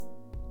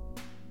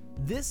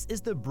This is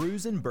the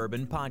Brews and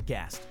Bourbon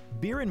Podcast,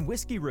 beer and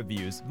whiskey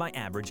reviews by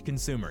average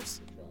consumers.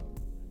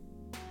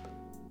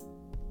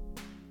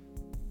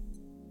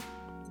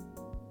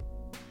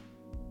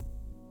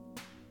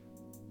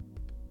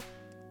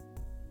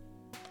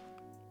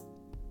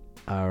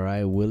 All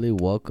right, Willie,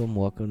 welcome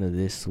to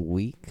this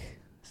week.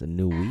 It's a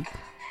new week.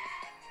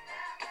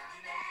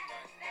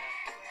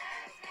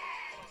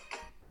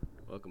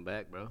 Welcome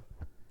back, bro.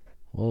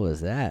 What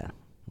was that?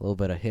 A little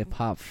bit of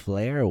hip-hop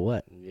flair or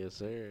what? Yes,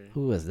 sir.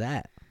 Who was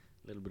that?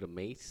 A little bit of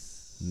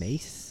Mace.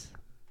 Mace?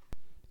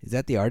 Is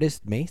that the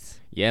artist, Mace?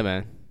 Yeah,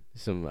 man.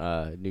 Some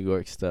New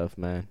York stuff,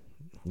 man.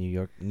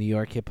 New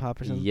York hip-hop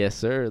or something? Yes,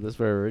 sir. That's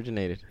where it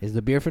originated. Is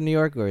the beer from New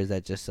York or is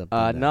that just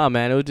something? No,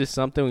 man. It was just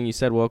something when you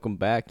said welcome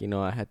back. You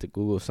know, I had to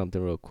Google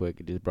something real quick.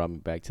 It just brought me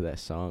back to that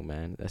song,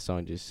 man. That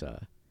song just,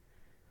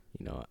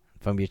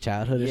 From your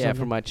childhood or something? Yeah,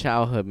 from my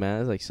childhood, man.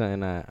 It's like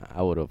something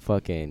I would have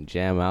fucking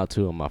jammed out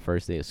to on my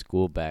first day of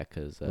school back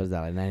because What was that,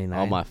 like 99?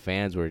 all my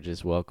fans were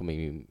just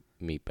welcoming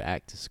me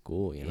back to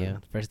school, you know? Yeah,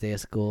 first day of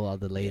school, all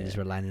the ladies Yeah.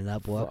 were lining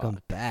up. Welcome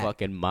back.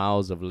 Fucking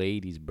miles of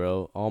ladies,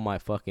 bro. All my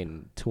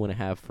fucking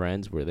 2.5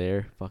 friends were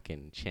there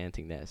fucking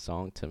chanting that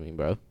song to me,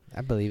 bro.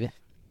 I believe it.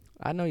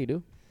 I know you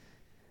do.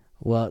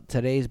 Well,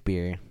 today's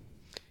beer,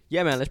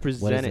 Yeah, man. Let's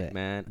present is it?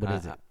 man. What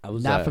is it? I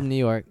was not from New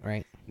York,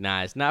 right?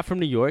 Nah, it's not from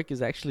New York.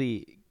 It's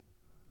actually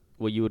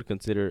what you would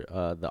consider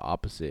the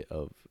opposite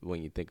of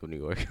when you think of New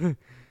York.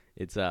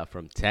 It's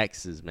from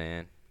Texas,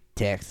 man.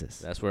 Texas.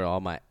 That's where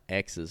all my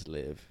exes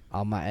live.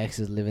 All my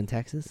exes live in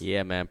Texas?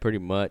 Yeah, man. Pretty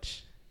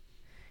much.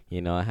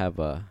 You know, I have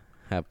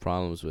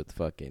problems with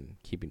fucking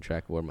keeping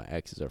track of where my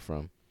exes are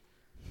from.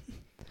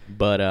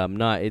 But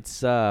no,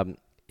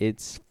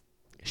 it's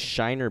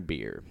Shiner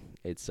beer.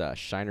 It's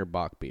Shiner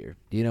Bock beer.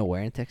 Do you know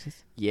where in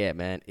Texas? Yeah,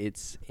 man.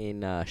 It's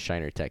in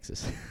Shiner,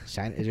 Texas.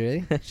 Shiner, is it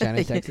really?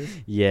 Shiner, Texas?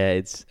 Yeah,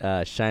 it's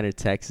Shiner,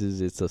 Texas.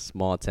 It's a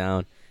small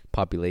town,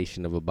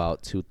 population of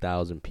about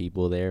 2,000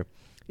 people there.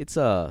 It's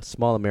a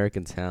small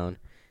American town,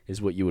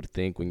 is what you would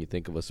think when you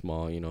think of a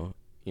small,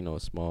 a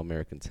small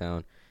American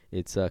town.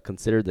 It's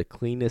considered the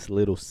cleanest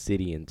little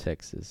city in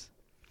Texas.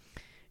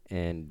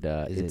 And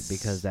Is it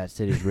because that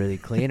city's really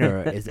clean,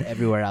 or is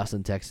everywhere else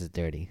in Texas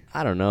dirty?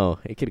 I don't know.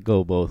 It could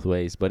go both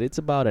ways, but it's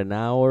about an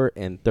hour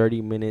and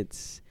 30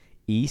 minutes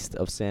east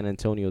of San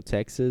Antonio,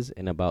 Texas,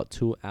 and about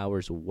 2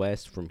 hours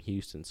west from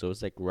Houston. So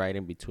it's like right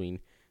in between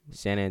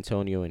San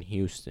Antonio and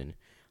Houston.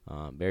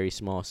 Very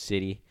small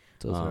city.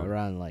 So it's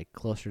around like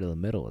closer to the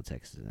middle of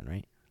Texas, then,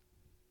 right?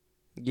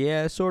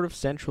 Yeah, sort of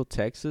central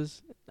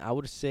Texas. I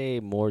would say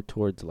more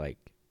towards like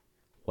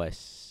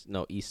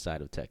east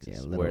side of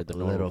Texas, where the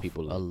normal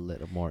people live. A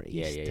little more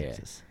east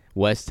Texas.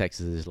 West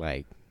Texas is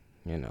like,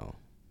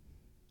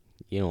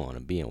 you don't want to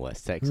be in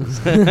West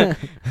Texas. Now,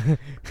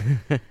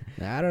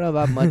 I don't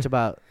know much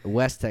about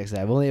West Texas.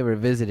 I've only ever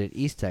visited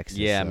East Texas.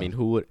 Yeah, so. I mean,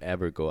 who would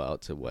ever go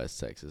out to West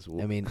Texas?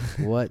 I mean,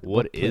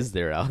 what is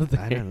there out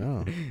there? I don't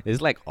know. It's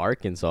like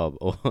Arkansas.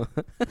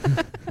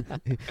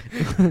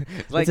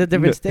 It's a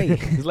different state.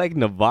 It's like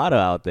Nevada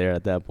out there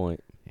at that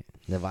point.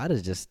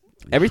 Nevada's just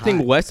everything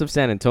hot. west of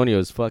San Antonio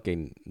is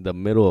fucking the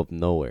middle of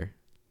nowhere.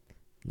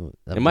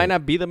 It might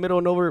not be the middle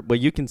of nowhere, but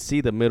you can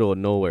see the middle of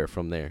nowhere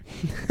from there.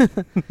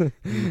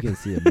 You can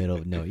see the middle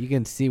of no. You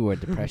can see where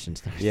depression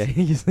starts. Yeah,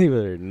 you can see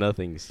where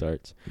nothing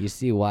starts. You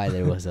see why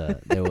there was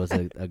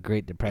a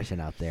Great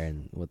Depression out there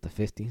in the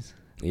 50s.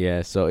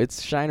 Yeah, so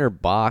it's Shiner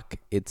Bock.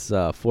 It's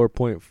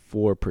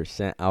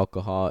 4.4%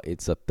 alcohol.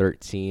 It's a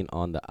 13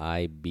 on the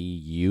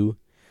IBU.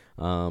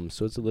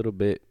 So it's a little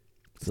bit.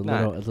 It's a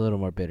little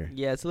more bitter.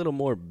 Yeah, it's a little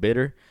more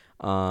bitter.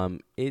 I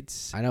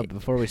know.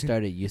 Before we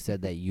started, you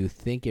said that you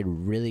think you're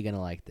really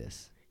gonna like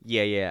this.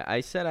 Yeah.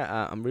 I said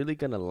I'm really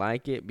gonna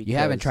like it because you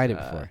haven't tried it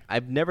before.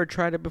 I've never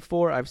tried it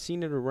before. I've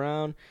seen it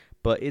around,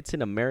 but it's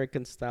an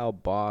American style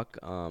Bock.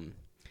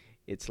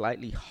 It's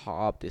slightly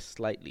hopped. It's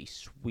slightly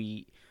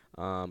sweet.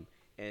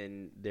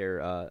 And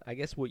their I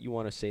guess what you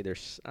want to say,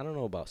 I don't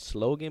know about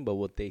slogan, but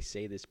what they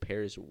say this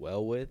pairs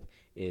well with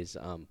is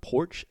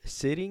porch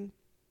sitting,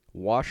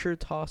 washer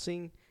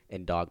tossing,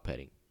 and dog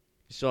petting.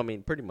 So I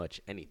mean, pretty much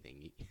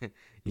anything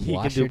you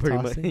can do. Pretty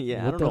much.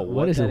 Yeah, I don't know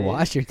what is a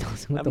washer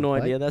tossing. I have no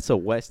idea. That's a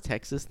West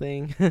Texas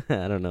thing.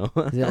 I don't know.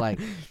 Is it like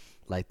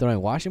throwing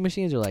washing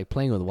machines or like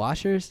playing with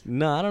washers?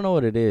 No, I don't know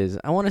what it is.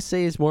 I want to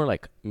say it's more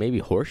like maybe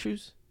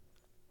horseshoes.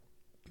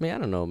 I mean, I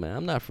don't know, man.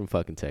 I'm not from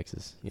fucking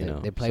Texas.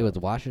 They play with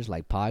washers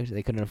like pogs.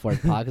 They couldn't afford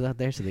pogs out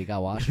there, so they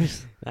got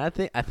washers. I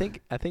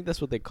think that's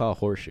what they call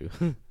horseshoe.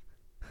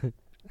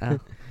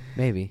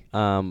 Maybe.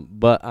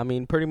 But I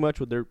mean, pretty much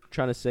what they're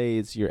trying to say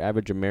is your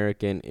average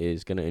American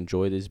is gonna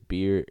enjoy this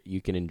beer. You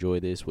can enjoy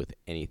this with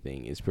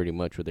anything. Is pretty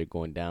much what they're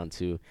going down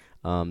to.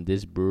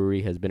 This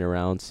brewery has been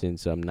around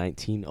since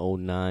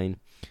 1909.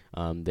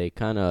 They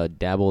kind of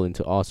dabble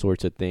into all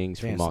sorts of things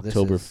from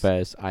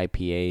Oktoberfest,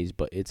 IPAs,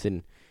 but it's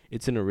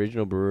an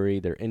original brewery.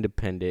 They're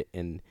independent,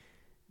 and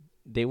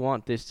they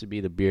want this to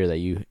be the beer that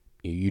you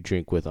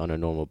drink with on a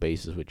normal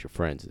basis with your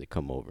friends that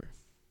come over.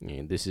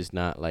 And this is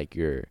not like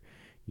your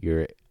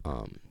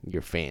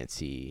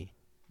fancy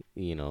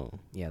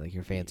Yeah, like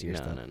your fancier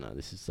stuff. No.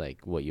 This is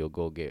like what you'll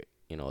go get,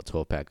 a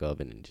 12-pack of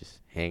and just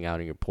hang out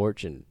on your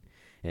porch and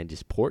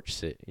just porch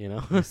sit,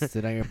 Just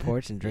sit on your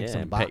porch and drink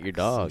some and box. pet your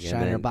dog Shine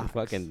and your then box.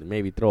 fucking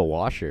maybe throw a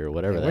washer or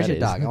whatever Where's that your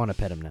is. dog? I want to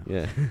pet him now.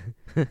 Yeah.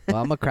 Well,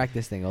 I'm gonna crack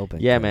this thing open.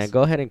 Yeah, man.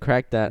 Go ahead and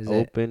crack that Is it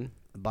open.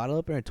 Bottle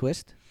opener or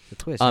twist? The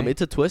twist. Right?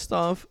 It's a twist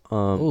off.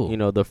 Ooh.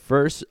 The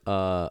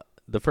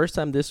first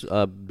time this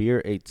beer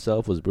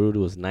itself was brewed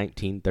was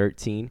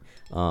 1913.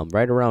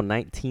 Right around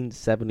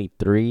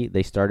 1973,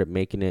 they started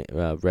making it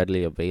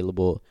readily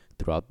available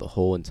throughout the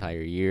whole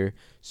entire year.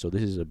 So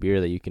this is a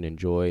beer that you can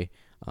enjoy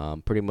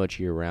pretty much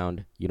year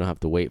round. You don't have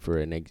to wait for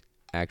an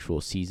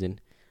actual season.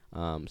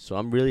 So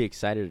I'm really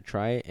excited to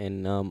try it,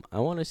 and I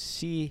want to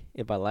see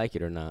if I like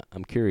it or not.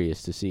 I'm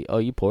curious to see. Oh,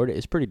 you poured it?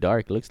 It's pretty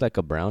dark. It looks like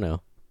a brown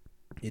ale.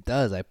 It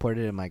does. I poured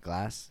it in my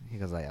glass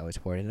because I always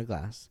pour it in a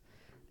glass.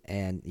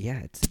 And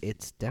yeah,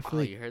 it's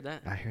definitely. Oh, you heard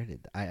that? I heard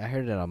it. I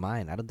heard it on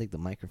mine. I don't think the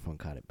microphone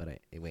caught it, but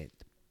it went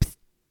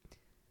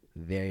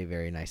very,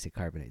 very nicely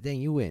carbonated.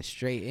 Dang, you went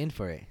straight in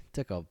for it.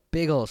 Took a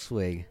big old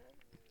swig.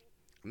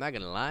 I'm not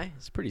gonna lie,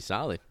 it's pretty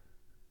solid.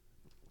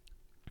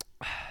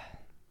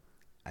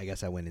 I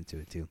guess I went into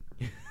it too.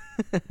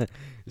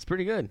 It's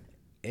pretty good.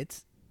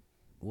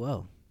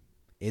 Whoa.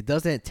 It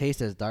doesn't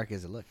taste as dark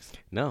as it looks.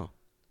 No.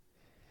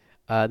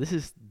 This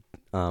is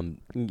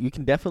you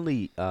can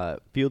definitely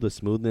feel the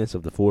smoothness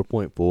of the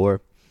 4.4.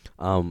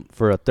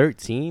 For a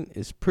 13,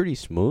 it's pretty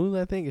smooth.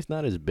 I think it's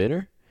not as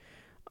bitter.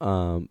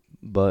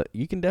 But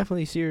you can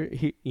definitely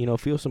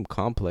feel some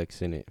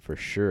complex in it for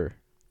sure.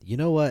 You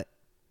know what?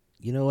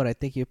 I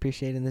think you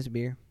appreciate in this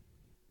beer?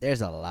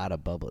 There's a lot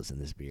of bubbles in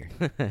this beer.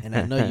 And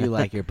I know you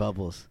like your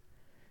bubbles.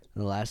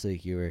 And last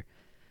week you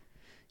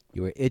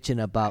were itching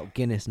about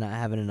Guinness not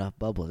having enough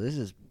bubbles.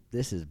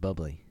 This is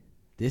bubbly.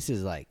 This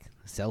is like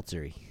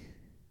seltzery.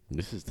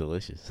 This is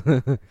delicious.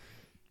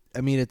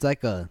 I mean, it's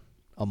like a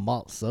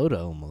malt soda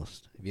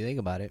almost, if you think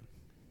about it.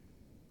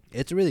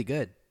 It's really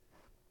good.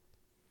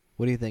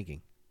 What are you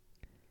thinking?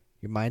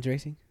 Your mind's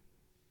racing?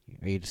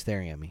 Or are you just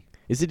staring at me?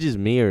 Is it just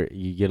me, or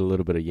you get a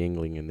little bit of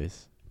Yingling in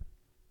this?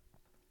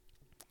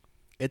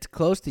 It's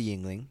close to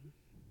Yingling.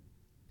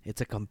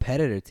 It's a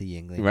competitor to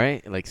Yingling.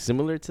 Right? Like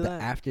similar to The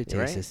that? aftertaste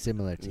right? is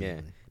similar to Yeah.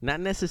 Yingling. Not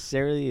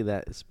necessarily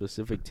that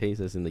specific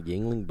taste as in the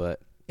Yingling, but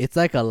It's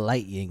like a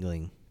light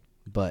Yingling,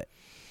 but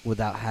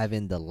without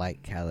having the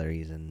light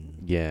calories and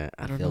yeah,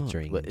 I don't know.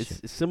 filtering But and it's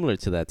shit. similar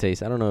to that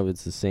taste. I don't know if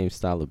it's the same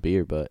style of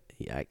beer, but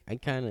yeah, I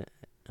kind of,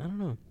 I don't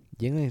know.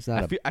 Yingling's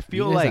not I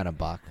feel Yingling's like not a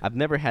Bach. I've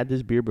never had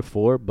this beer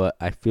before, but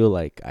I feel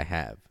like I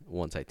have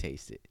once I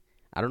taste it.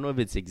 I don't know if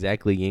it's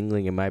exactly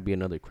Yingling. It might be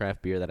another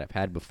craft beer that I've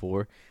had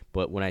before.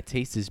 But when I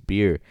taste this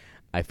beer,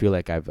 I feel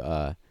like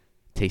I've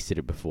tasted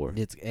it before.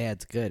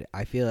 It's good.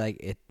 I feel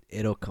like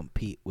it'll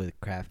compete with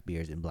craft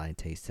beers and blind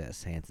taste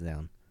tests hands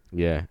down.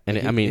 Yeah, and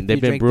If I you- mean if they've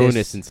you been drink brewing this-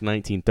 this since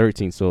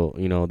 1913, so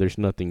there's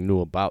nothing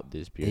new about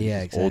this beer.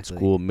 Yeah, It's old exactly.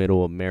 school,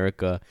 middle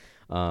America.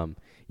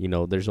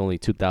 There's only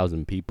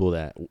 2,000 people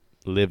that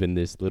live in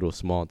this little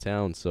small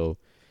town, so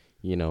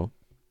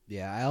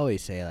Yeah, I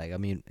always say I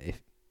mean,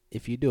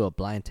 if you do a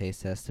blind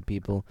taste test to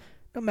people,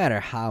 no matter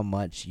how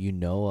much you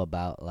know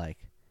about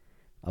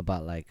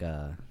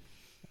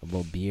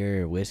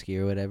beer or whiskey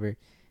or whatever,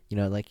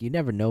 you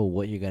never know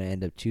what you're gonna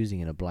end up choosing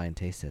in a blind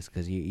taste test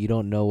because you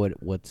don't know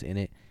what's in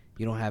it.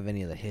 You don't have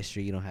any of the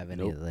history. You don't have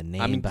any Nope. of the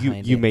name I mean,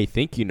 behind you it. may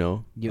think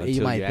until You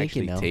you might think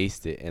actually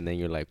taste it, and then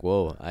you're like,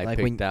 "Whoa, I Like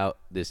when- picked out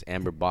this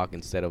amber Bock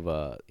instead of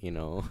a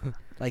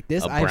Like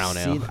this, a brown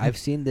ale. I've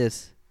seen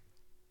this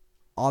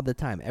all the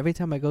time. Every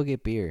time I go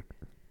get beer,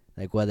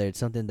 like whether it's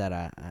something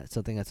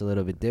something that's a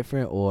little bit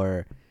different,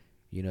 or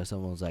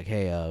someone's like,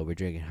 "Hey, we're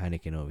drinking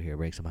Heineken over here.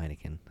 Bring some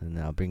Heineken," and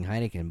I'll bring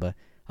Heineken. But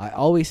I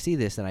always see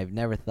this, and I've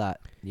never thought,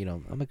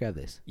 I'm gonna grab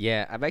this.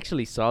 Yeah, I've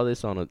actually saw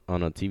this on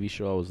a TV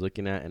show I was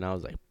looking at, and I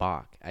was like,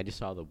 Bock. I just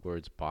saw the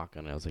words Bock,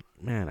 and I was like,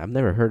 man, I've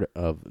never heard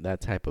of that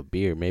type of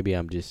beer. Maybe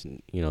I'm just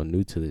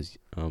new to this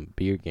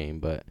beer game,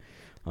 but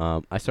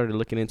I started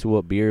looking into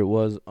what beer it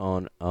was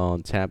on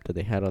tap that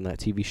they had on that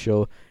TV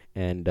show,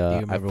 and Do you I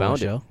remember found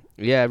what it. show?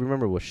 Yeah, I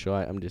remember what show.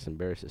 I'm just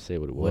embarrassed to say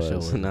what it What was. show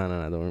was it? No,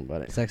 don't worry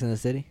about it. Sex and the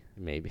City?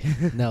 Maybe.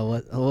 No,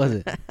 what was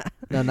it?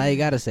 No, now you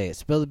gotta say it.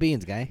 Spill the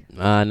beans, guy.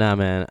 Nah,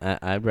 man.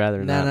 I'd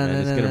rather No, not. no, Man. no,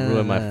 It's no, gonna no,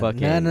 ruin no, my no.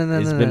 fucking. No,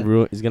 It's no, been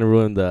no. It's gonna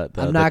ruin the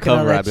I'm not gonna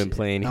cover let I've been you-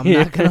 playing I'm here.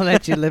 not gonna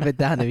let you live it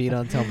down if you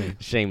don't tell me.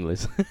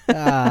 Shameless.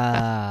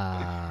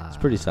 Ah, It's a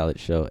pretty solid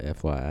show,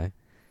 FYI.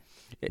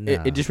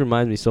 Nah. It just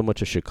reminds me so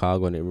much of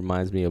Chicago, and it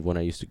reminds me of when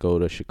I used to go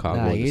to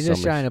Chicago. Nah, in the you're just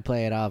summers. trying to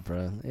play it off,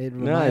 bro.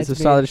 No, it's a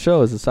solid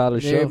show. It's a solid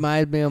It show.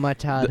 reminds me of my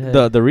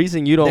childhood. The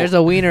reason you don't There's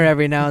a wiener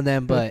every now and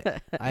then,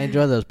 but I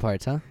enjoy those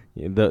parts, huh?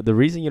 the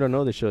reason you don't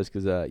know the show is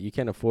because you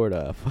can't afford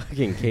a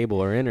fucking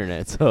cable or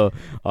internet, so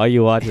all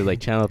you watch is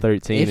like Channel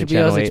 13 and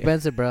Channel HBO's 8.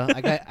 expensive, bro.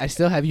 I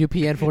still have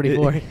UPN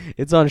 44.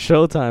 It's on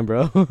Showtime,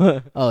 bro.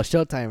 Oh,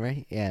 Showtime,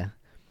 right? Yeah.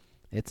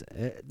 It's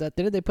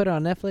didn't they put it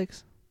on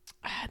Netflix?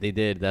 They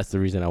did. That's the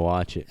reason I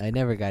watch it. I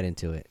never got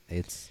into it.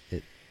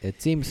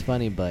 It seems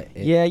funny, but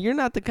Yeah, you're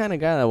not the kind of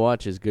guy that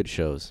watches good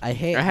shows. I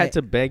hate. I had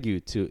to beg you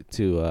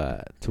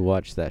to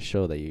watch that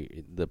show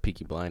the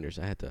Peaky Blinders.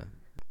 I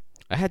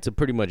had to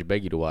pretty much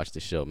beg you to watch the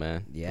show,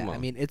 man. Yeah, Come on. I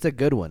mean it's a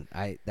good one.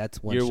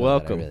 That's one. You're show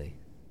welcome. That I really.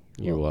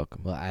 You're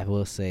welcome. Well, I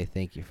will say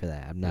thank you for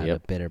that. I'm not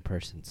Yep. a bitter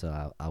person,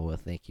 so I will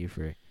thank you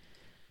for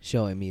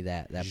showing me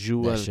that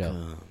You're that show.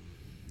 welcome.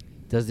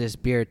 Does this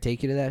beer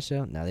take you to that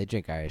show? No, they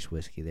drink Irish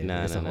whiskey.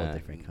 Nah, It's a whole nah.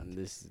 different country.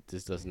 This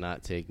does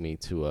not take me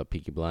to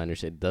Peaky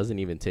Blinders. It doesn't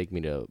even take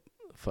me to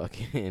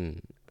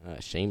fucking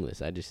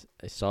Shameless. I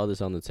saw this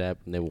on the tap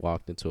and they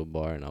walked into a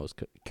bar and I was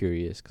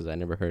curious because I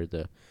never heard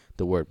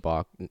the word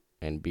Bach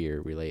and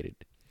beer related.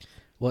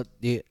 What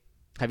do you,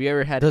 Have you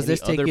ever had Does any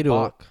this take other you to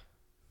Bach?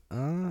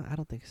 I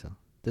don't think so.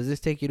 Does this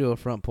take you to a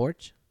front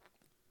porch?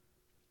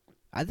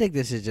 I think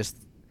this is just.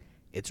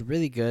 It's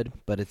really good,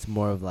 but it's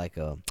more of like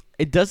a.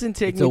 It doesn't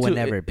take It's a me to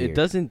whenever beer. it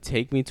doesn't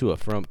take me to a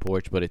front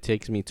porch, but it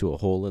takes me to a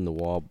hole in the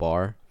wall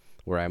bar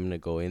where I'm gonna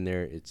go in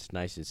there. It's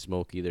nice and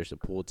smoky. There's a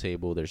pool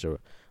table. There's a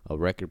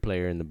record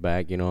player in the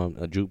back. You know,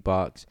 a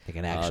jukebox. Like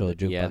an actual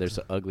jukebox. Yeah, there's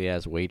an ugly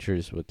ass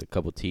waitress with a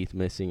couple teeth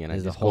missing, and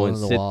There's I a just hole go in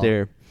and the sit wall.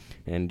 there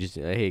and just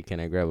hey, can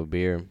I grab a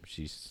beer?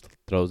 She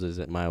throws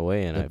it my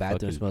way, and The I bathroom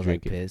fucking smells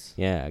drink like it. piss.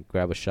 Yeah, I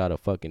grab a shot of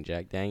fucking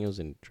Jack Daniels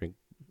and drink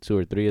 2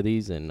 or 3 of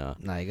these, and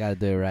Nah, you gotta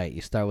do it right.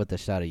 You start with a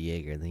shot of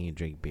Jaeger, then you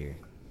drink beer.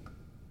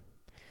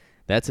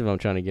 that's if I'm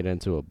trying to get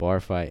into a bar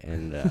fight,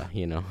 and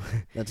you know.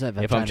 That's if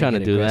If I'm trying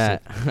to do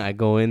that, I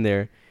go in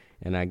there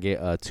and I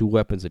get 2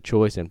 weapons of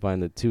choice and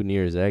find the 2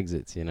 nearest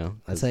exits, you know?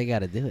 That's how you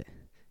gotta do it.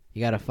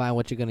 You gotta find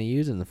what you're gonna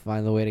use and then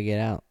find the way to get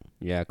out.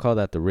 Yeah, I call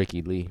that the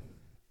Ricky Lee.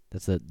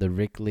 That's the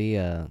Rick Lee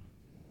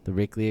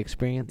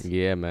experience.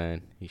 Yeah,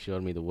 man. He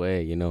showed me the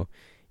way, you know?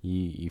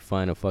 You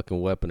find a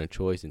fucking weapon of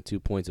choice and 2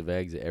 points of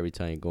exit every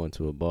time you go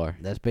into a bar.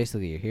 That's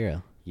basically your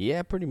hero.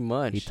 Yeah, pretty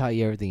much. He taught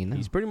you everything you know.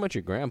 He's pretty much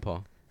your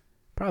grandpa.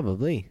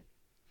 Probably.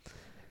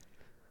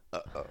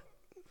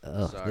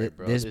 Oh, Sorry,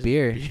 bro. this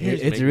beer, beer's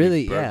it's making me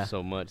really burp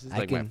so much. This is I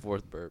like my can-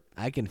 4th burp.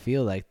 I can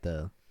feel like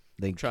the.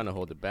 I'm trying to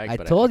hold it back. I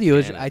but told you it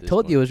was. can't at I this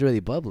told you it point. was really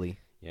bubbly.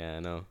 Yeah, I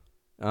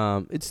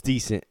know. It's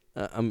decent.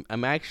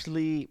 I'm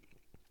actually.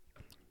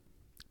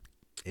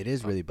 It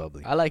is really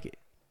bubbly. I like it.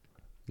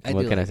 I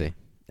What do can I like say?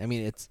 I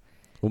mean, it's.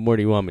 What more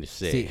do you want me to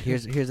say? See,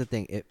 here's the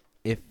thing.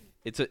 If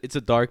It's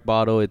a dark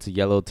bottle. It's a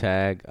yellow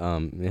tag.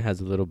 It has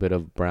a little bit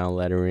of brown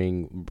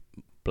lettering,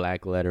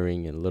 black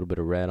lettering, and a little bit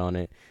of red on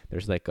it.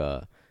 There's like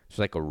a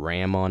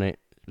ram on it.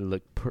 It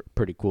look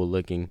pretty cool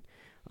looking.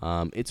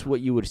 It's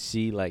what you would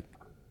see like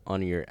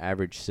on your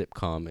average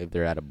sitcom if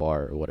they're at a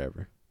bar or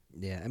whatever.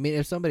 yeah, I mean,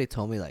 if somebody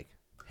told me like,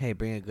 hey,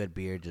 bring a good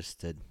beer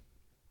just to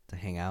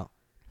hang out.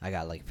 I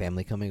got like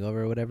family coming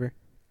over or whatever.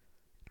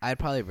 I'd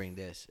probably bring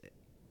this.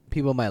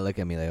 People might look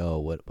at me like, oh,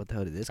 what the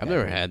hell did this? I've guy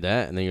never bring? had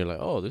that, and then you're like,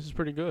 oh, this is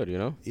pretty good, you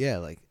know. Yeah,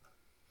 like.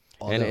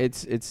 And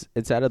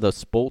it's out of the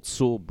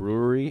Spoltsul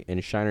Brewery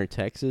in Shiner,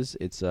 Texas.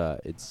 It's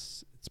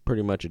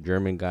pretty much a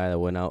German guy that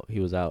went out. He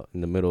was out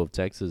in the middle of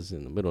Texas,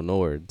 in the middle of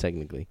nowhere,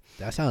 technically.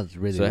 That sounds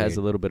really. So it has weird.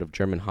 a little bit of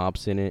German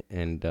hops in it,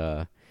 and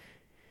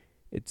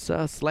it's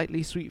a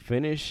slightly sweet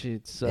finish.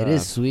 It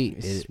is sweet.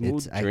 It's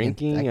smooth it's,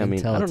 drinking. I I can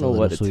mean, tell I don't it's a know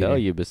what to little tell sweeter.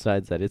 you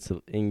besides that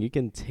and you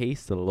can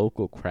taste the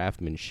local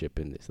craftsmanship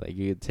in this. Like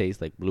you can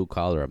taste like blue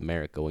collar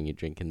America when you're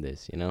drinking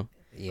this, you know.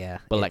 Yeah,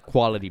 But like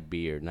quality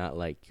beer, not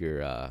like your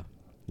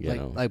you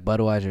like know. like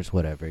Budweiser's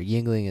whatever.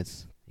 Yingling,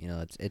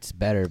 it's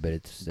better, but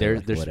it's still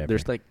like whatever.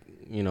 There's like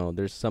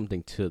there's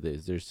something to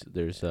this.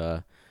 There's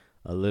a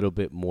little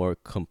bit more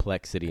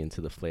complexity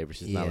into the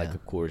flavors. It's not like Yeah.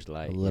 a Coors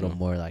Light. a little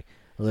more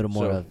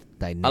So, of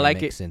dynamics. I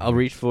like it. in I'll here.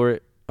 reach for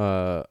it.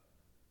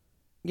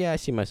 Yeah, I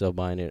see myself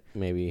buying it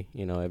maybe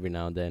every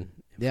now and then.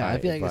 Yeah, I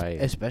feel if like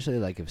especially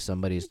like if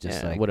somebody's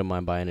just I like wouldn't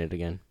mind buying it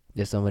again.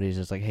 if somebody's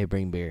just like, hey,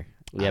 bring beer.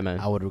 Yeah, man.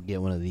 I would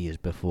get one of these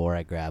before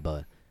I grab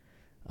a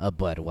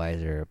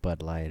Budweiser or a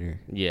Bud Light or.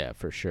 Yeah,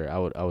 for sure. I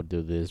would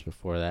do this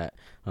before that.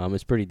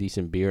 It's pretty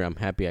decent beer. I'm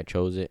happy I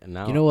chose it. And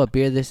now You know what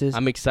beer this is?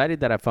 I'm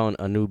excited that I found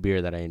a new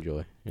beer that I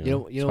enjoy.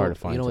 It's hard to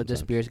find. You know what this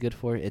sometimes. beer is good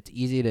for? It's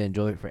easy to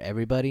enjoy it for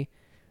everybody.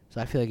 So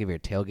I feel like if you're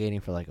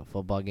tailgating for like a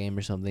football game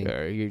or something,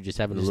 Or you're just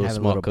having Just a little having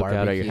a small little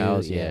cookout at your barbecue,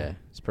 house. yeah. Yeah,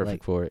 it's perfect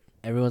Like, for it.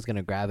 everyone's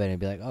gonna grab it and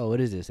be like, "Oh, what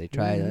is this?" They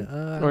try it. I Or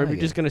don't if you're like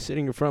just it. gonna sit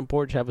in your front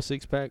porch, have a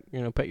 6-pack,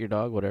 pet your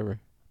dog, whatever.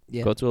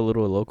 Yeah. Go to a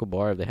local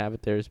bar if they have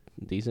it there. It's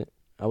decent.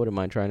 I wouldn't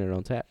mind trying it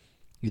on tap.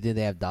 You think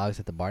they have dogs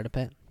at the bar to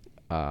pet?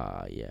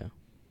 Yeah.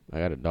 I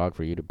got a dog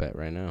for you to pet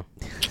right now.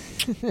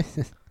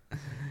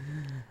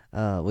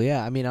 Well,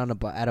 yeah. I mean,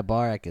 at a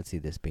bar, I could see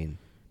this being.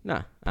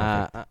 Nah.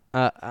 Perfect.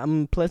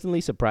 I'm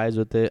pleasantly surprised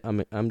with it.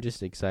 I'm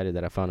just excited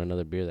that I found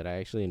another beer that I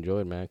actually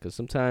enjoyed, man. Because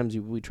sometimes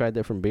we try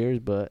different beers,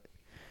 but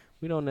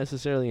we don't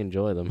necessarily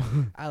enjoy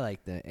them. I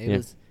like that.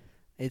 Yeah.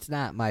 It's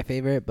not my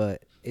favorite,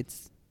 but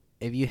it's.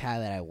 If you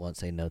have it, I won't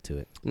say no to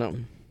it. No.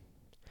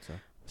 So.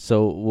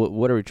 So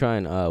what are we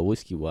trying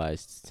whiskey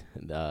wise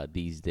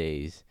these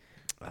days?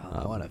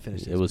 I want to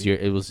finish this. It was beer.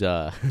 it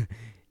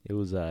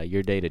was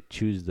your day to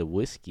choose the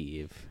whiskey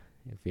if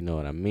you know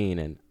what I mean.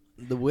 And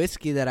The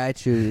whiskey that I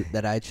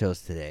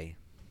chose today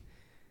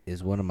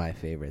is one of my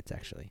favorites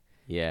actually.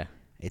 Yeah.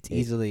 It's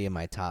easily in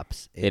my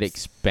tops. It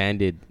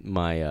expanded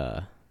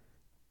my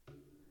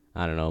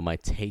I don't know, my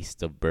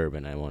taste of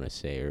bourbon, I want to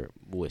say, or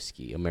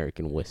whiskey,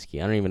 American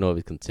whiskey. I don't even know if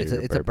it's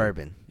considered It's a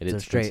bourbon. It's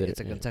It's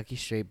a Kentucky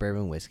straight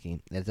bourbon whiskey.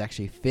 It's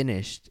actually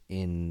finished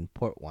in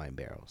port wine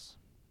barrels.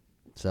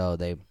 So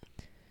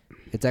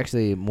it's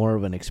actually more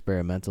of an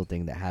experimental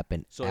thing that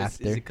happened So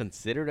after. is it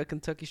considered a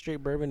Kentucky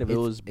straight bourbon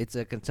It's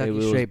a Kentucky if it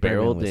was straight bourbon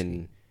barreled whiskey.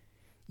 in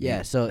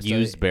Yeah, so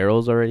used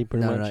barrels already,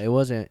 pretty much? No,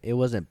 it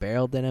wasn't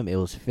barreled in them. It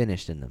was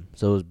finished in them.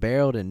 So it was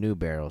barreled in new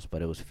barrels,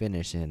 but it was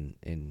finished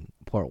in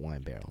port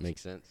wine barrels.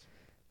 Makes sense.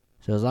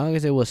 So as long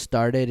as it was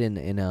started in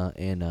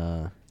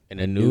a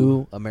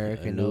new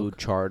American oak,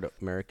 charred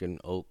American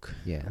oak.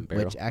 yeah,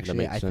 barrel, which that actually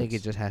makes I think it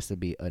sense. just has to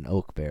be an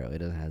oak barrel. It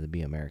doesn't have to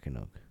be American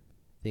oak.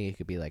 I think it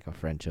could be like a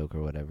French oak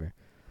or whatever.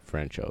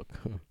 French oak.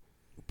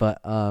 But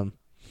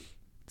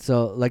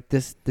so like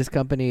this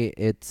company,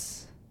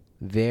 it's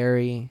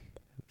very,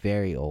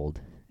 very old.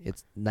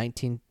 It's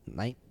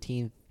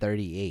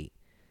 1938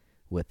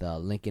 with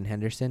Lincoln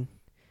Henderson,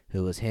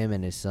 who was him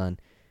and his son.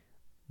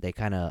 They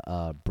kind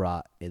of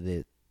brought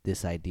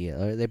this idea,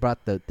 or they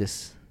brought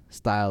this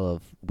style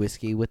of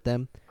whiskey with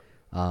them.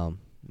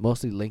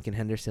 Mostly Lincoln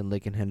Henderson.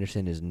 Lincoln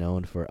Henderson is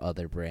known for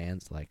other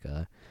brands like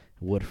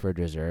Woodford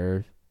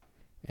Reserve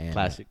and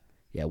Classic.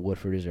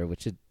 Woodford Reserve,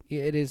 which it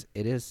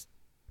is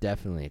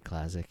definitely a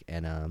classic,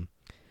 and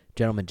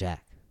Gentleman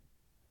Jack.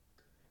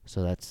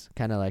 So that's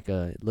kind of like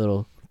a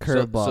little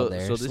curveball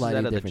there. So this is slightly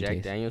out of the different Jack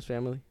taste. Daniels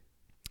family?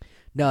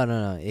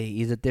 No.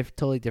 He's a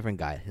totally different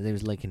guy. His name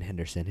is Lincoln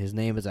Henderson. His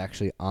name is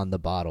actually on the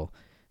bottle.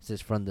 It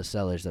says from the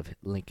cellars of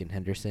Lincoln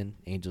Henderson,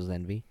 Angel's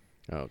Envy.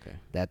 Oh, okay.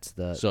 That's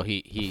the So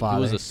he was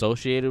father.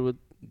 associated with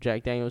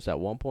Jack Daniels at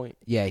one point?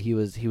 Yeah, he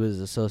was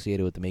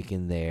associated with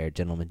making their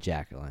Gentleman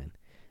Jack line,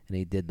 and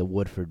he did the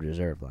Woodford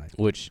Reserve line.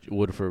 Which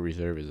Woodford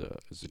Reserve is a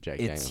Jack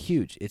Daniels.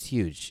 It's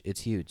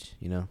huge.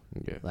 You know,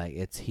 Okay.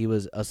 like he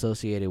was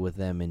associated with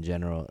them in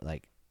general,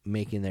 like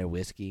making their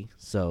whiskey.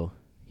 So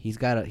he's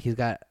got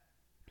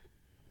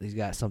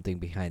something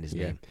behind his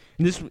name.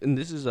 This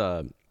is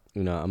I'm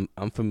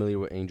familiar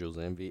with Angel's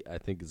Envy. I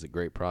think it's a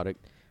great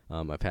product.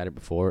 I've had it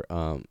before.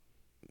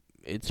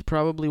 It's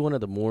probably one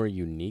of the more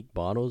unique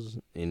bottles,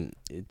 and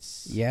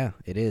it's Yeah,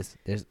 it is.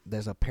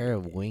 There's a pair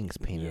of wings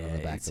painted on the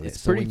back of it.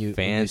 it's So pretty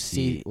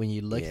fancy. When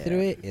you look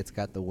through it, it's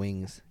got the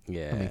wings coming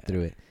yeah.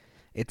 through it.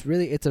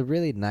 It's a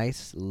really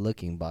nice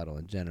looking bottle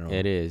in general.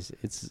 It is.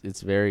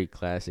 It's very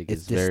classic.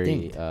 It's very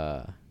distinct.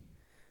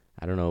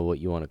 I don't know what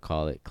you want to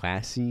call it,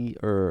 classy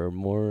or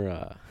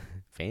more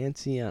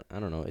fancy. I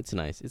don't know. It's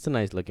nice. It's a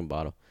nice looking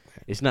bottle.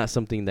 It's not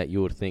something that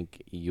you would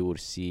think you would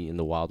see in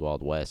the Wild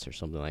Wild West or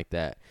something like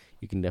that.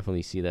 You can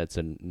definitely see that's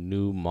a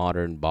new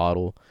modern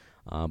bottle,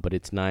 but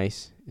it's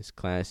nice. It's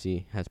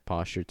classy. Has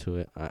posture to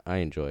it. I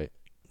enjoy it.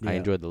 I Yeah.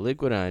 enjoy the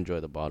liquid. I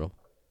enjoy the bottle.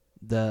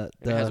 It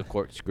has a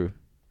corkscrew.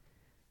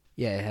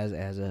 Yeah, it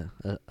has a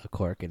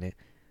cork in it.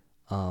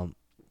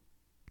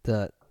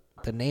 The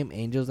name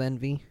Angel's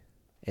Envy,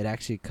 it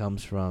actually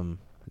comes from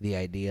the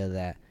idea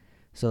that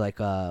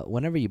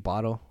whenever you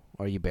bottle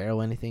or you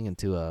barrel anything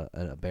into a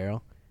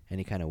barrel,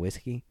 any kind of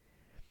whiskey,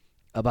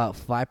 about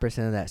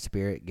 5% of that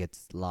spirit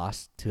gets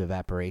lost to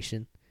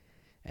evaporation,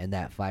 and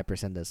that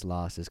 5% that's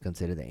lost is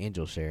considered the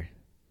angel share.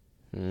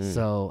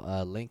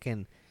 So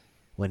Lincoln,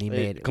 when he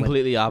made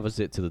completely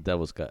opposite to the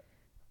Devil's Cut.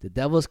 the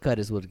devil's cut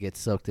is what gets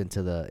soaked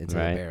into the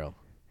Right. barrel.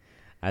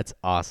 That's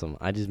awesome.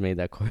 I just made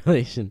that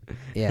correlation.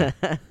 Yeah.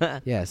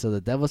 Yeah, so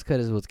the devil's cut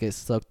is what gets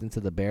soaked into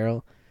the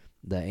barrel.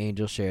 The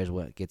angel share is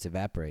what gets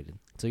evaporated.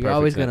 So you're Perfect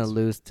always going to sense.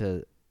 lose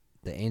to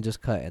the angel's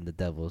cut and the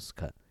devil's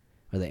cut,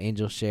 or the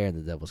angel's share and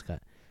the devil's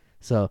cut.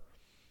 So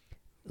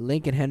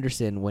Lincoln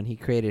Henderson, when he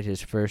created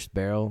his first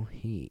barrel,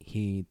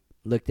 he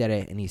looked at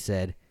it and he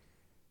said,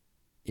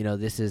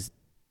 this is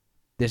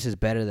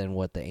better than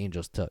what the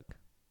angels took.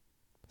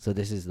 So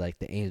this is like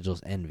the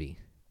angel's envy.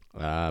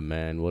 Ah,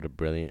 man, what a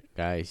brilliant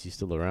guy. Is he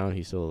still around?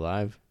 He's still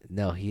alive?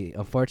 No,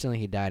 unfortunately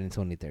he died in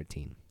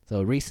 2013.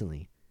 So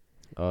recently.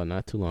 Oh,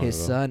 not too long His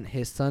ago.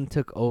 son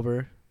took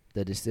over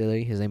the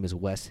distillery. His name is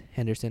Wesley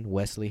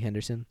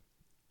Henderson,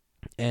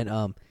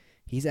 and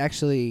he's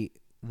actually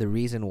the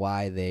reason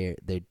why they're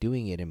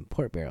doing it in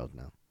port barrels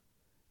now.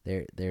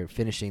 They're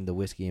finishing the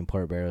whiskey in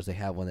port barrels. They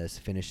have one that's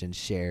finished in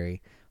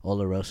sherry,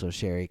 Oloroso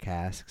sherry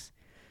casks.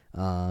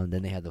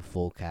 Then they have the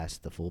full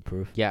cask, the full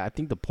proof. Yeah, I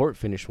think the port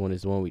finish one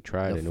is the one we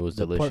tried, and it was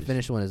the delicious. port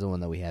finished one is the one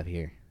that we have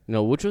here.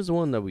 No, which was the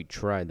one that we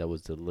tried that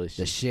was delicious?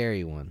 The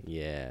sherry one.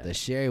 Yeah. The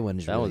sherry one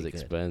is that really was good.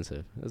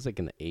 expensive. It was like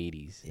in the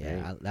 80s.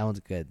 Yeah, right? that one's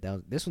good.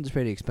 This one's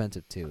pretty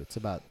expensive too. It's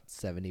about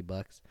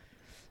 $70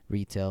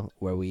 retail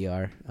where we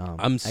are.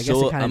 I'm I guess it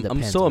kinda I'm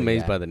depends so where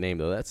amazed you're by at. the name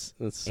though. That's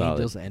solid.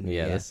 Angels Envy.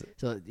 Yeah, that's,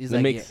 so it's that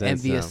like makes you're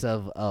sense envious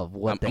now. of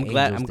what the I'm angels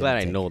glad. I'm didn't glad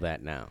I take. know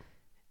that now.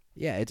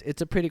 Yeah,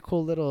 it's a pretty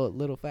cool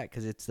little fact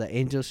because it's the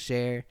angels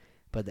share,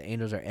 but the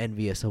angels are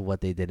envious of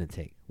what they didn't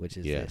take, which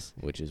is this.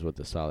 Which is what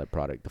the solid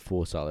product, the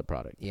full solid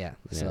product. Yeah,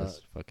 Yeah, so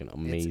it's fucking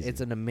amazing. it's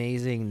an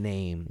amazing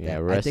name. Yeah, that- I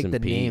rest think in the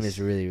name peace. is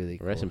really really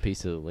cool. Rest in peace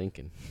to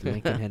Lincoln.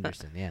 Lincoln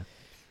Henderson. Yeah.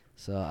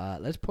 So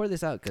let's pour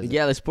this out. Cause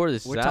Yeah, let's pour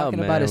this we're out, talking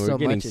man. about it We're so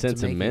getting much, it's making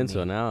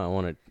sentimental me- now.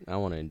 I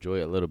want to enjoy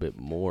it a little bit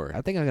more.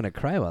 I think I'm gonna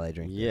cry while I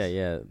drink Yeah, this.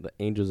 yeah. The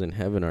angels in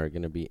heaven are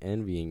gonna be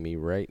envying me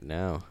right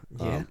now.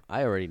 Yeah.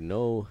 I already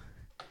know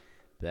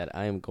that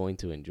I am going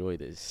to enjoy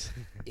this.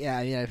 Yeah,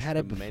 I mean, I've had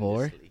it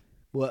before. tremendously.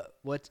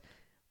 What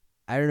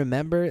I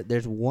remember,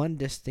 there's one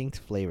distinct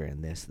flavor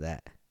in this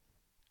that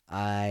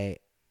I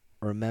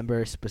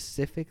remember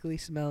specifically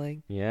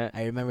smelling. Yeah.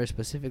 I remember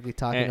specifically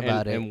talking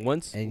about it, and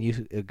once and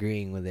you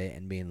agreeing with it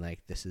and being like,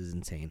 "This is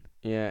insane."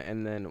 yeah,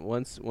 and then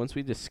once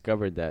we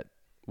discovered that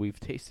we've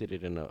tasted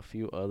it in a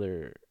few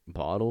other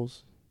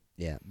bottles,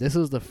 Yeah, this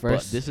was the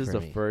first. but this is for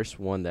the me. first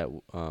one that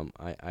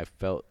I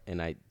felt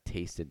and I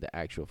tasted the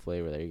actual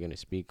flavor that you're gonna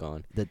speak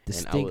on. The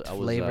distinct I was,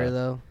 flavor,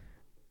 though.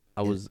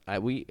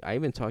 I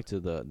even talked to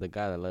the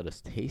guy that let us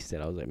taste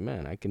it. I was like,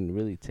 man, I can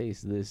really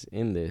taste this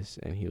in this,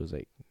 and he was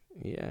like,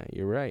 yeah,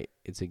 you're right.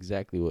 It's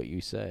exactly what you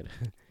said.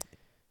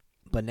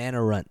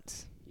 Banana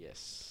Runts.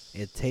 Yes.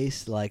 It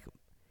tastes like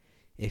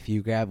if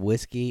you grab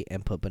whiskey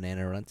and put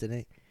banana runts in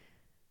it.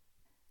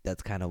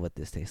 That's kind of what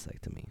this tastes like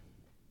to me.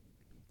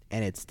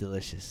 And it's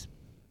delicious.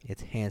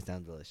 It's hands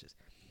down delicious.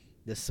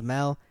 The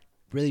smell,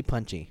 really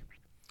punchy.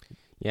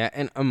 Yeah,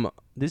 and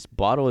this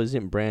bottle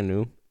isn't brand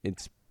new.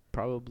 It's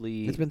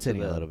probably It's been to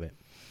sitting a the little bit.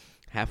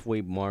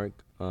 halfway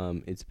mark.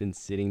 It's been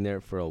sitting there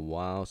for a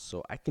while,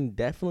 so I can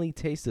definitely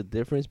taste the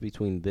difference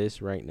between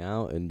this right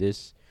now and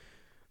this.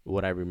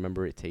 What I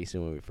remember it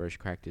tasting when we first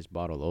cracked this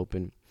bottle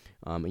open,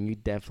 and you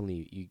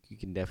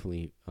can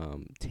definitely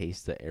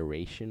taste the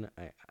aeration.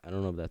 I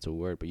don't know if that's a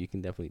word, but you can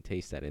definitely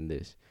taste that in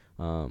this.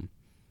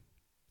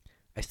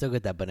 I still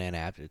get that banana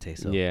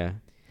aftertaste. So Yeah,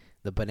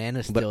 the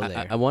banana's but still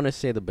there. I want to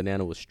say the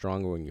banana was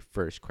stronger when you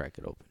first crack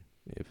it open.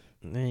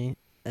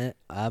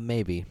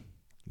 Maybe.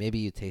 Maybe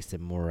you taste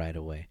it more right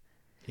away.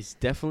 It's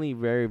definitely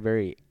very,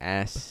 very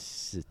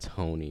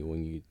acetone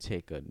when you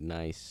take a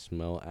nice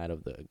smell out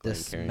of the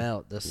Glencairn.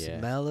 The Yeah.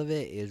 smell of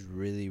it is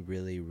really,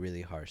 really,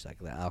 really harsh. Like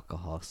the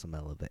alcohol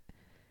smell of it.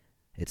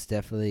 It's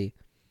definitely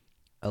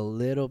a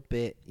little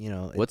bit,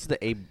 What's the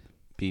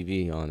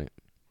ABV on it?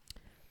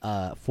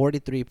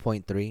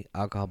 43.3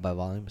 alcohol by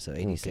volume, so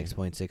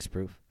 86.6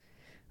 proof.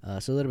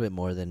 So a little bit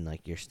more than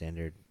like your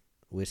standard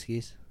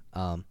whiskeys.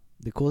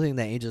 The cool thing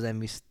that Angel's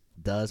Envy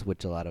does,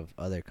 which a lot of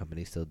other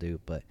companies still do,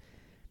 but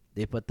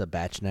they put the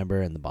batch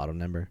number and the bottle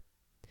number.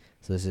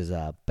 So this is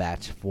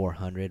batch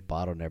 400,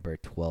 bottle number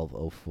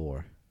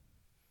 1204.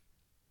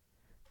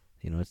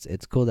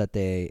 It's cool that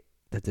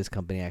this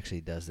company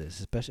actually does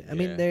this. Especially, I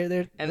mean,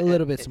 they're a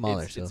little bit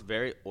smaller. It's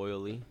very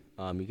oily.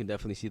 You can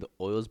definitely see the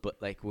oils,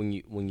 but like when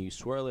you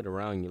swirl it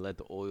around, you let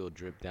the oil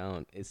drip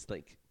down. It's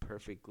like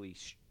perfectly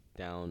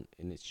down,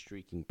 and it's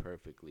streaking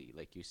perfectly.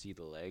 Like you see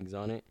the legs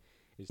on it.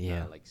 It's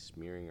not like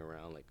smearing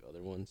around like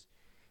other ones.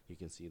 You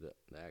can see the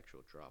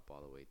actual drop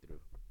all the way through.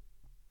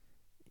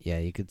 Yeah,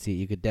 you could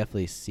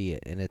definitely see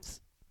it, and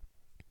it's,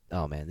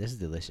 oh man, this is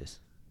delicious.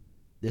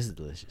 This is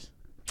delicious.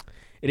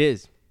 It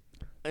is.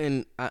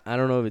 And I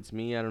don't know if it's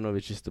me. I don't know if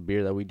it's just the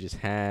beer that we just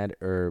had,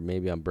 or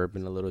maybe I'm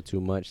burping a little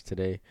too much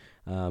today.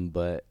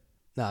 But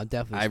No, I'm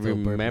definitely. I still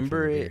burping from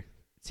remember the it beer.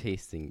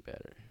 tasting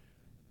better.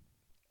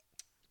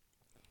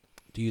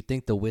 Do you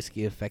think the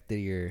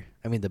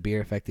the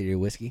beer affected your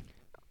whiskey?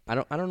 I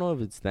don't know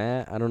if it's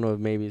that. I don't know if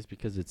maybe it's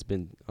because it's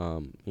been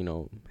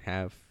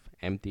half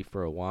empty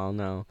for a while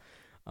now,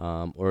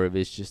 or if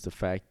it's just the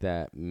fact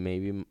that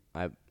maybe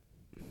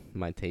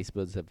my taste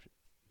buds have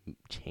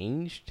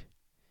changed.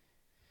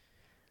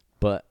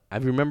 But I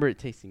remember it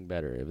tasting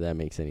better, if that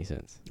makes any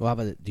sense. Well, how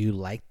about it? Do you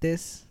like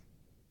this?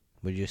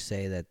 Would you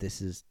say that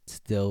this is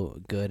still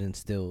good and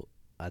still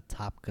a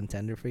top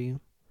contender for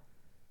you?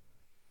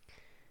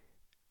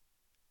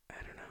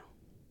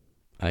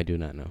 I do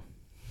not know.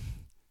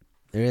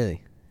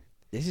 Really?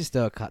 This is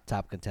still a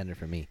top contender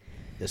for me.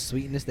 The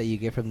sweetness that you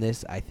get from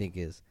this, I think,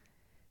 is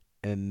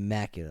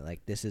immaculate.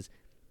 Like, this is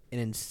an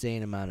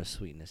insane amount of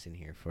sweetness in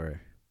here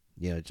for,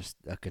 just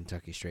a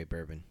Kentucky straight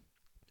bourbon.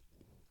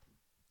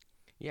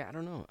 Yeah, I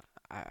don't know.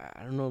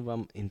 I don't know if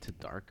I'm into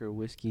darker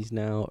whiskeys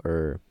now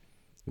or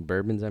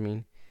bourbons. I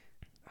mean,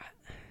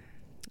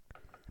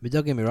 But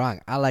don't get me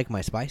wrong, I like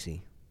my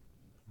spicy.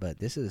 But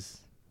this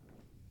is,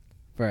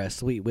 for a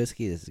sweet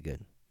whiskey, this is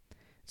good.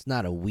 It's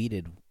not a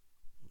weeded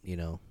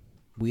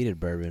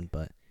bourbon,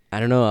 but I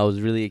don't know. I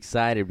was really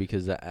excited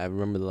because I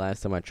remember the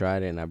last time I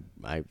tried it and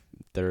I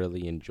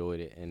thoroughly enjoyed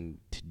it. And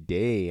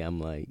today I'm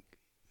like,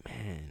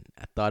 man,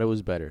 I thought it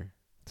was better.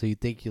 so you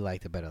think you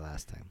liked it better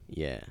last time?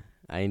 Yeah,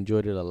 I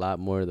enjoyed it a lot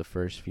more the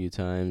first few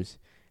times.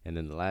 And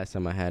then the last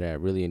time I had it, I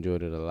really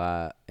enjoyed it a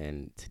lot.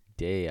 And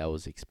today I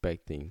was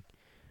expecting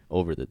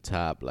over the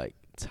top, like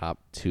top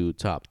 2,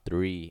 top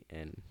 3.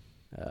 And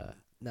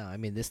No, I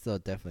mean, this still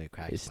definitely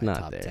cracks It's my not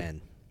top there.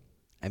 10.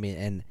 I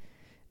mean,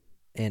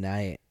 and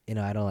I,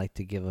 I don't like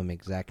to give them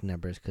exact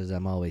numbers because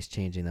I'm always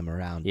changing them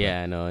around.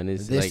 yeah, I know. And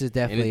it's this like, is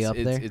definitely and up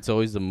it's, there. It's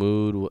always the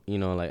mood.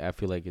 Like I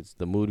feel like it's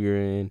the mood you're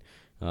in.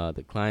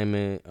 the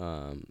climate,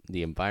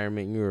 the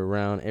environment you're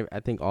around. I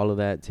think all of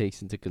that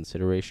takes into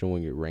consideration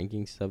when you're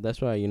ranking stuff.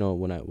 That's why,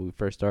 when we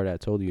first started, I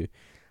told you,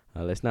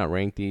 let's not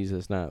rank these.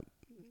 Let's not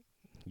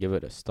give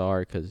it a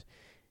star, because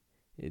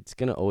it's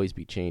going to always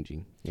be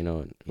changing, and Yeah,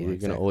 we're going to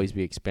exactly. always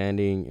be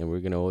expanding, and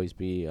we're going to always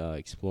be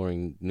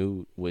exploring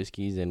new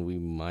whiskeys, and we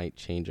might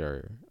change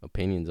our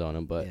opinions on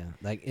them. But yeah,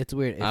 like it's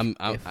weird.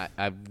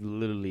 I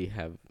literally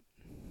have,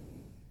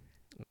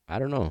 I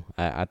don't know.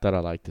 I thought I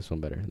liked this one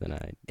better than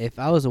I. If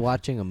I was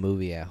watching a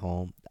movie at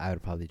home, I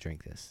would probably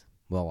drink this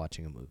while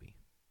watching a movie,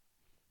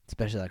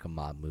 especially like a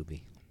mob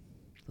movie,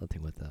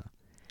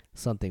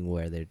 something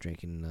where they're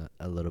drinking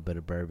a little bit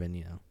of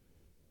bourbon.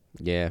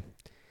 Yeah,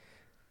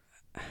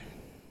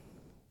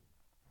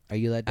 Are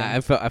you let down?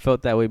 I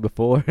felt that way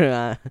before.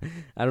 I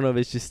don't know if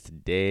it's just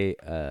today.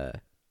 I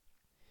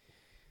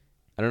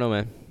don't know,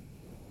 man.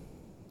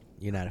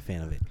 You're not a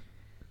fan of it.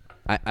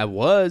 I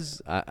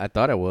was. I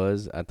thought I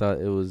was. I thought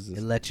it was.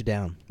 It let you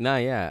down. Nah,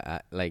 yeah.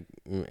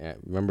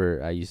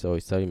 Remember, I used to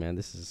always tell you, man,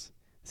 this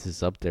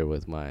is up there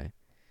with my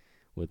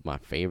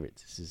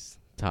favorites. This is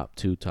top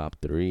 2, top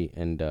 3,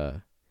 and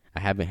I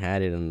haven't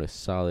had it in a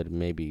solid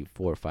maybe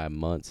 4 or 5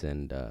 months,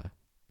 and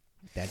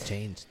That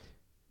changed.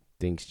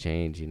 things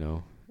change.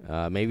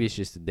 Maybe it's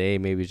just today.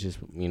 Maybe it's just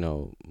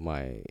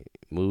my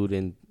mood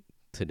in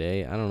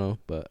today. I don't know,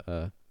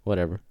 but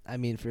whatever. I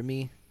mean, for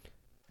me,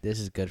 this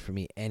is good for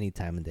me any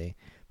time of day.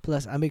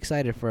 Plus, I'm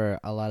excited for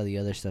a lot of the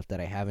other stuff that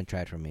I haven't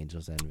tried from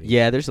Angel's Envy.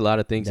 Yeah, there's a lot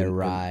of things. The and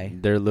rye.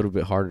 They're a little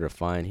bit harder to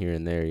find here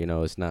and there.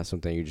 It's not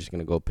something you're just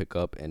gonna go pick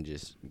up and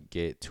just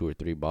get 2 or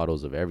 3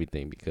 bottles of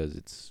everything, because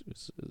it's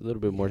a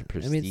little bit more Yeah.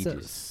 prestigious. I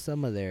mean,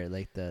 some of their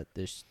like the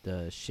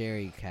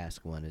sherry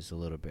cask one is a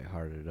little bit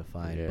harder to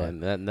find, Yeah, but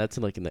and that's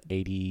like in the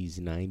 80s,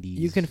 90s.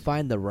 you can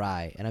find the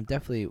rye, and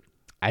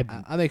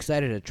I'm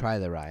excited to try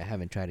the rye. I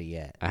haven't tried it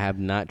yet. I have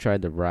not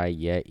tried the rye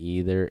yet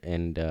either,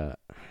 and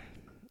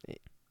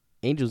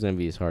Angel's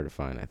Envy is hard to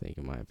find, I think,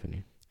 in my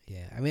opinion.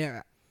 Yeah, I mean,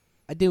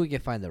 I think we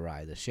can find the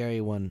rye. The sherry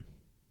one,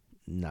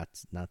 not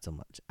so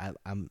much.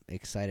 I'm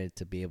excited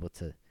to be able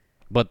to.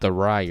 But the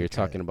rye, you're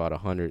try talking about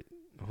 100,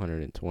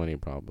 120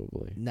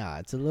 probably. Nah,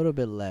 it's a little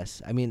bit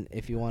less. I mean,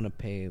 if you want to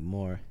pay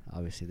more,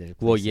 obviously there's.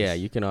 Well, yeah,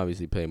 places- you can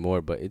obviously pay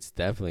more, but it's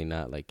definitely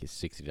not like a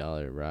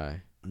 $60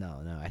 rye.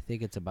 No, I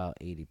think it's about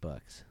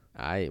 $80.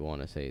 I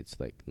want to say it's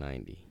like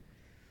 90.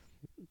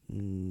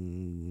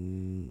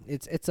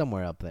 It's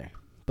somewhere up there,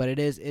 but it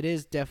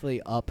is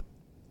definitely up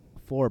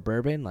for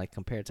bourbon, like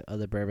compared to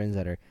other bourbons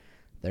that are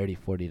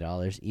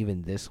 $30-$40.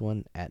 Even this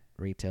one at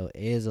retail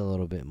is a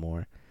little bit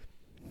more.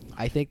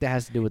 I think that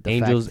has to do with the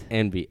Angel's fact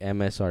Envy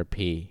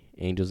MSRP.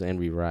 Angel's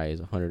Envy rye is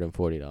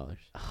 $140.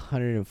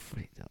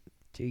 $140.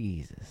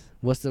 Jesus,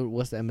 what's the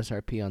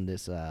MSRP on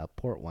this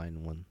port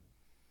wine one?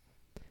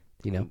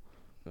 Do you know?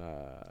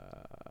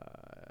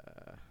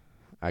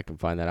 I can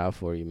find that out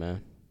for you,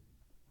 man.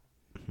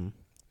 Mm-hmm.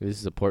 This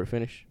is a port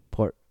finish.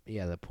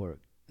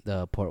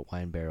 The port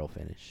wine barrel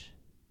finish.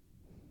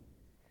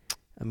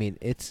 I mean,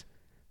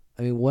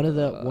 one of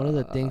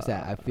the things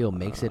that I feel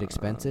makes it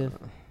expensive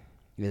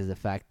is the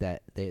fact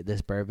that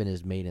this bourbon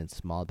is made in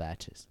small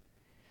batches,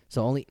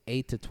 so only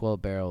 8 to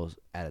 12 barrels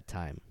at a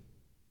time,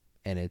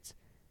 and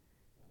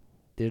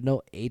there's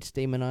no age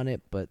statement on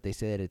it, but they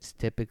say that it's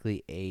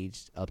typically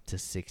aged up to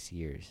 6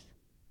 years.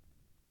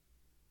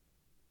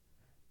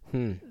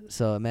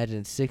 So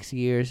imagine 6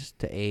 years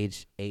to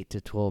age 8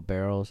 to 12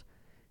 barrels.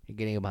 You're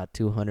getting about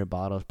 200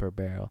 bottles per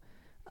barrel.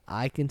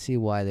 I can see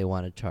why they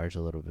want to charge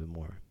a little bit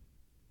more.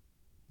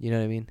 You know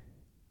what I mean?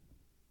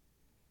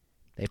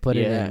 They put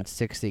it in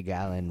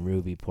 60-gallon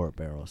ruby port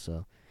barrels,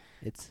 so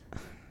it's.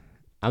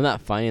 I'm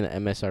not finding the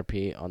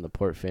MSRP on the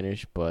port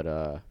finish, but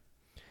I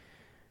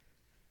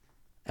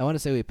want to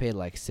say we paid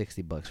like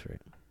 $60 for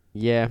it.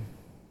 yeah.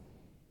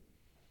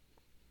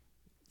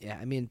 Yeah,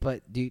 I mean,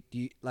 but do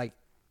you like,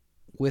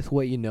 with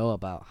what you know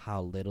about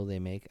how little they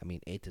make? I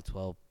mean, 8 to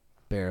 12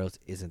 barrels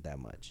isn't that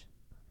much.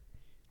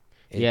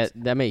 Yeah,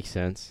 that makes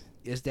sense.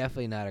 It's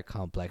definitely not a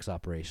complex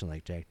operation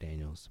like Jack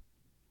Daniel's.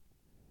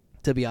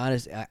 To be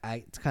honest,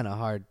 it's kind of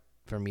hard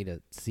for me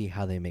to see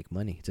how they make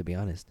money, to be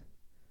honest.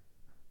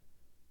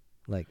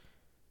 Like,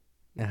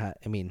 I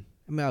mean,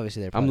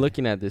 obviously they're I'm probably.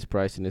 looking at this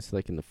price, and it's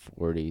like in the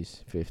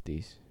 40s,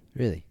 50s.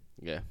 Really?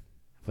 Yeah.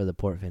 For the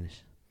port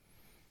finish.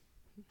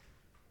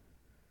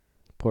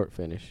 Port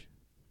finish.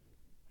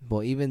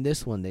 Well, even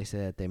this one, they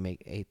said that they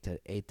make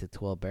 8 to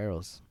 12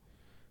 barrels.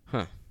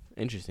 Huh.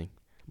 Interesting.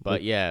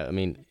 But yeah, I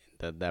mean,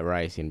 that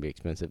rye is going to be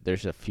expensive.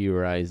 There's a few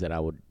ryes that I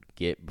would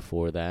get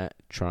before that,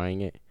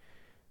 trying it.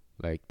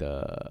 Like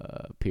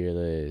the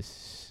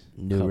Peerless,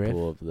 New couple Riff?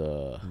 of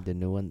the The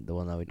new one, the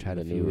one that we tried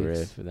the a few new weeks.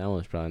 Riff. That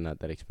one's probably not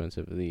that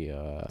expensive.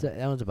 That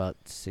one's about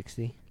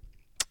 60.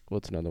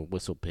 What's another?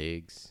 Whistle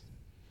Pigs.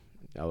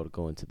 I would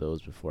go into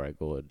those before I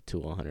go to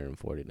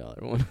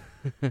 $140 one.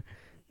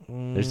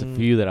 There's a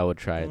few that I would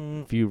try,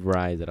 a few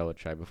ryes that I would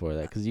try before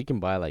that, because you can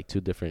buy like 2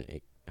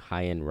 different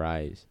high-end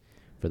ryes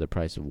for the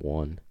price of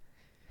one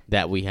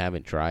that we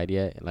haven't tried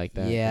yet, like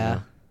that.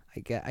 Yeah,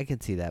 I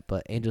can see that,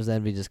 but Angel's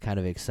Envy just kind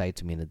of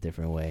excites me in a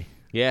different way.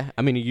 Yeah,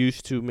 I mean, you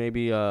used to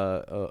maybe 2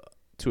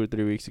 or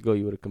 3 weeks ago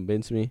you would have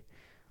convinced me,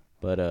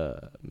 but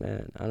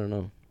man, I don't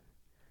know.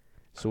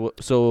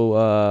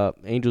 So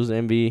Angel's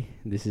Envy.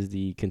 This is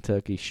the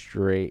Kentucky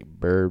Straight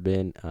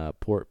Bourbon,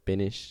 port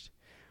finished.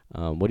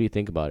 What do you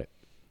think about it?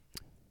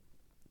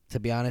 To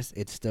be honest,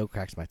 it still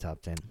cracks my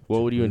top 10.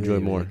 What would you enjoy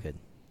really, more? Really good.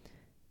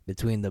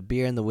 Between the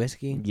beer and the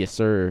whiskey, Yes,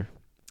 sir.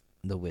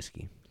 the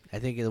whiskey. I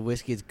think the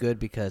whiskey is good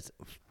because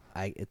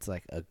it's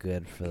like a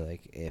good for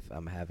like if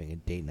I'm having a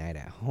date night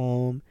at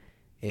home,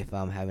 if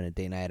I'm having a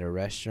date night at a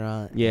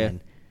restaurant, Yeah.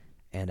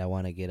 and I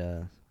want to get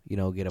a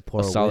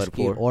pour of solid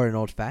whiskey pour. or an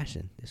old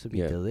fashioned. This would be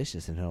Yeah.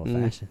 delicious in an old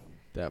Mm. fashioned.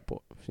 That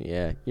point.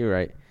 Yeah, you're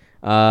right.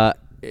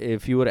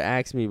 If you would have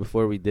asked me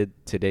before we did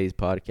today's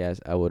podcast,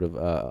 I would have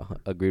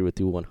agreed with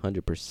you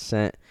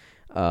 100%,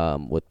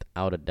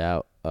 without a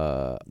doubt.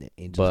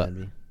 Angel's but-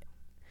 Envy.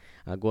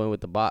 I'm going with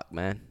the Bach,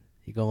 man.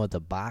 You going with the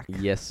Bach?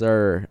 Yes,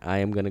 sir. I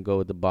am gonna go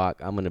with the Bach.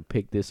 I'm gonna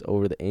pick this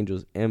over the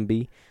Angel's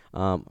Envy.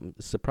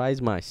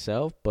 Surprised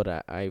myself, but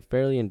I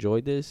fairly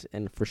enjoyed this,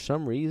 and for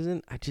some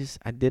reason,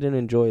 I didn't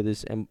enjoy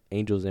this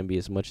Angel's Envy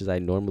as much as I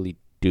normally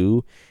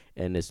do,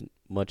 and as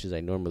much as I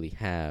normally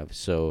have.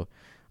 So,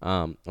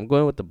 I'm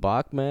going with the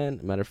Bach, man.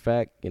 Matter of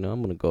fact, I'm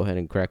gonna go ahead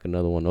and crack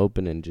another one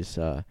open and just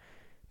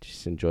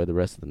enjoy the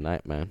rest of the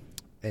night, man.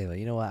 Hey, well,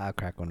 you know what? I'll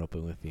crack one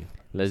open with you.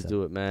 Let's So-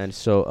 do it, man.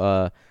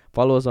 So,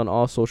 follow us on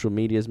all social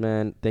medias,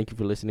 man. Thank you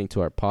for listening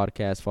to our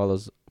podcast. Follow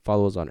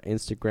us on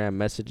Instagram.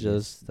 Message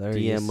us, Yes, sir.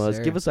 DM Yes, us.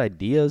 sir. Give us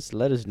ideas.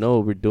 Let us know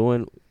what we're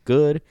doing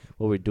good,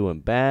 what we're doing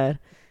bad.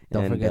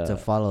 Don't And, forget to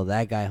follow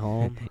that guy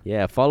home.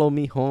 Yeah, follow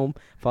me home.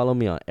 Follow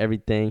me on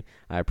everything.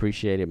 I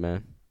appreciate it,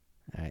 man.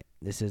 All right.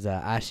 This is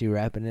Ashi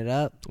wrapping it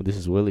up. This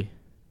is Willie.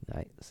 All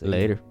right. See ya.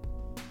 Later.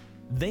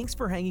 Thanks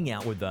for hanging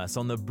out with us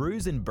on the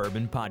Brews and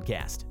Bourbon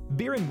Podcast,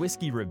 beer and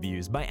whiskey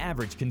reviews by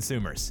average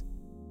consumers.